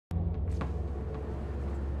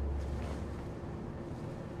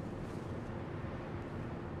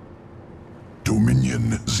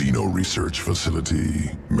Xeno Research Facility,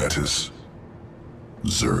 Metis.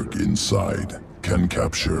 Zerg inside. Can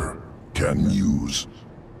capture. Can use.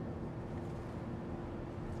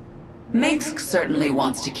 Mengsk certainly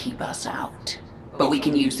wants to keep us out, but we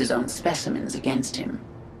can use his own specimens against him.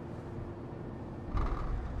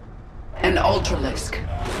 An Ultralisk.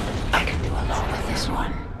 I can do a lot with this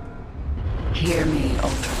one. Hear me,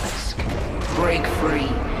 Ultralisk. Break free.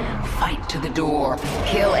 Fight to the door.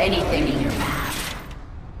 Kill anything in your path.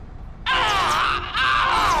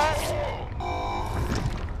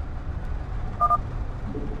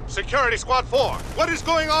 Security Squad 4, what is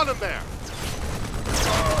going on in there?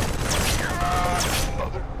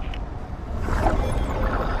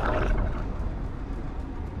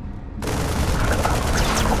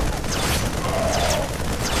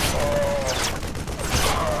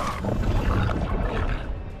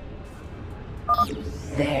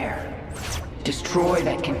 There. Destroy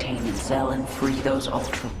that containment cell and free those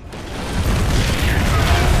Ultra.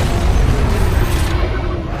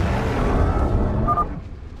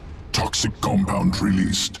 Toxic compound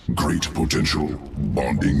released. Great potential.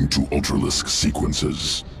 Bonding to Ultralisk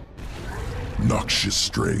sequences. Noxious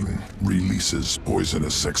strain. Releases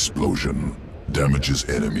poisonous explosion. Damages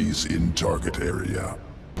enemies in target area.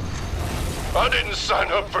 I didn't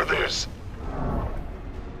sign up for this.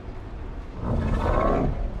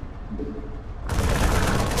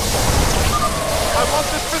 I want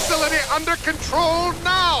this facility under control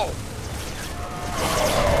now!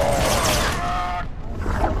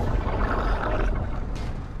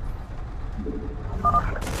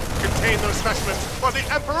 Contain those specimens, or the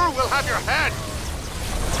Emperor will have your head!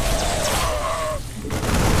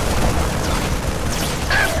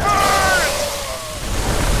 Emperor!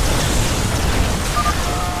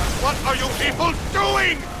 What are you people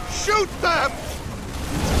doing? Shoot them!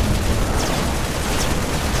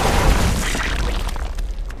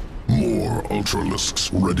 More Ultralisks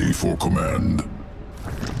ready for command.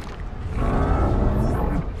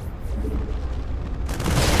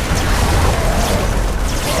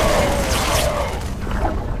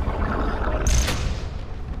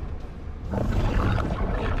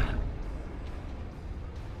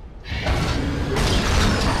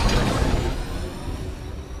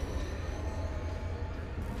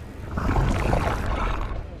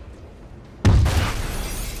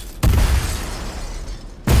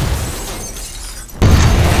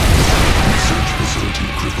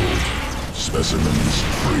 Specimens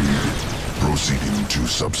freed. Proceeding to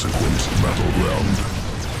subsequent battleground.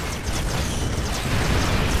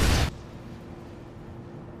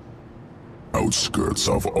 Outskirts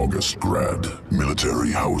of August Grad.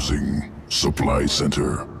 Military housing. Supply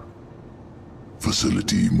center.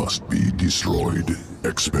 Facility must be destroyed.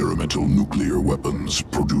 Experimental nuclear weapons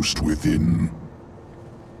produced within.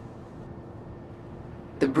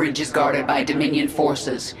 The bridge is guarded by Dominion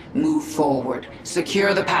forces. Move forward.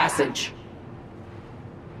 Secure the passage.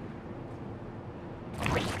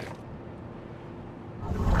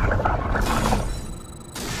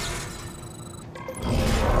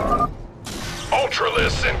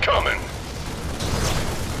 Ultralisk incoming!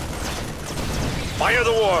 Fire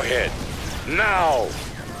the warhead! Now!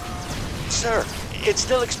 Sir, it's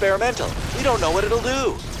still experimental. We don't know what it'll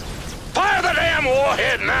do. Fire the damn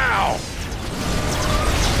warhead now!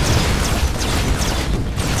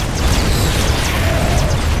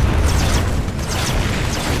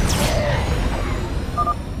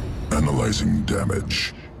 Analyzing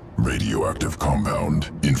damage. Radioactive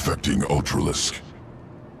compound infecting Ultralisk.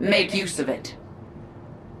 Make use of it.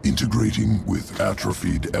 Integrating with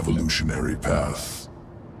atrophied evolutionary path.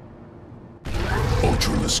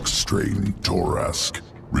 Ultralisk strain Torask.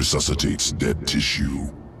 Resuscitates dead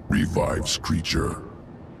tissue. Revives creature.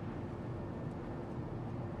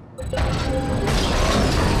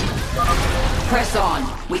 Press on.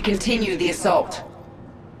 We continue the assault.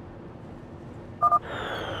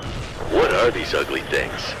 What are these ugly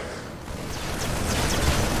things?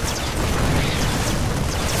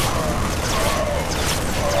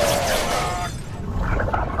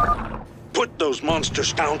 Put those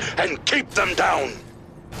monsters down and keep them down!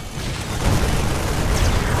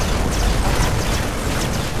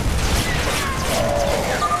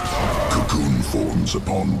 Cocoon forms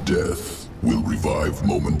upon death. Will revive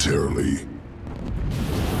momentarily.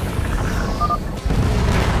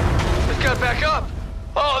 Let's get back up!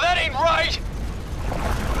 Oh, that ain't right!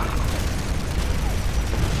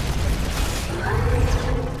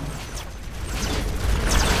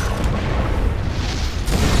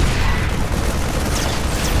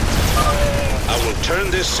 I will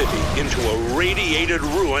turn this city into a radiated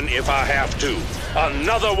ruin if I have to.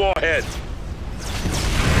 Another warhead!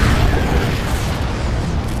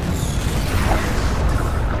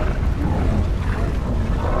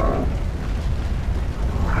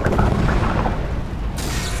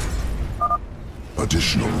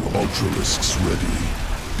 Additional Ultralisks ready.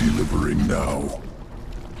 Delivering now.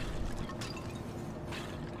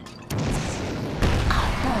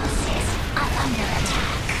 Our forces are under attack.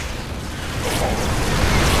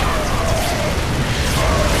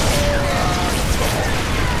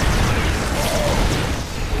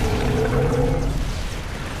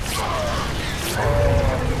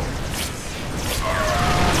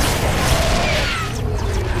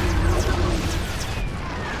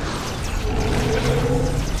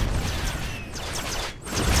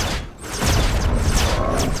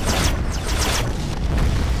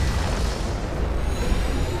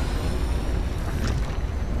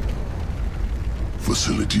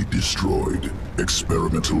 Facility destroyed.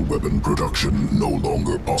 Experimental weapon production no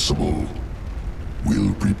longer possible.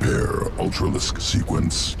 We'll prepare Ultralisk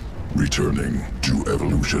sequence. Returning to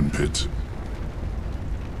Evolution Pit.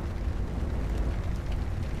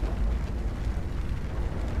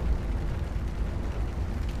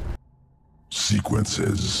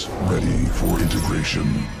 Sequences ready for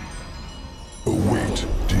integration. Await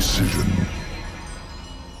decision.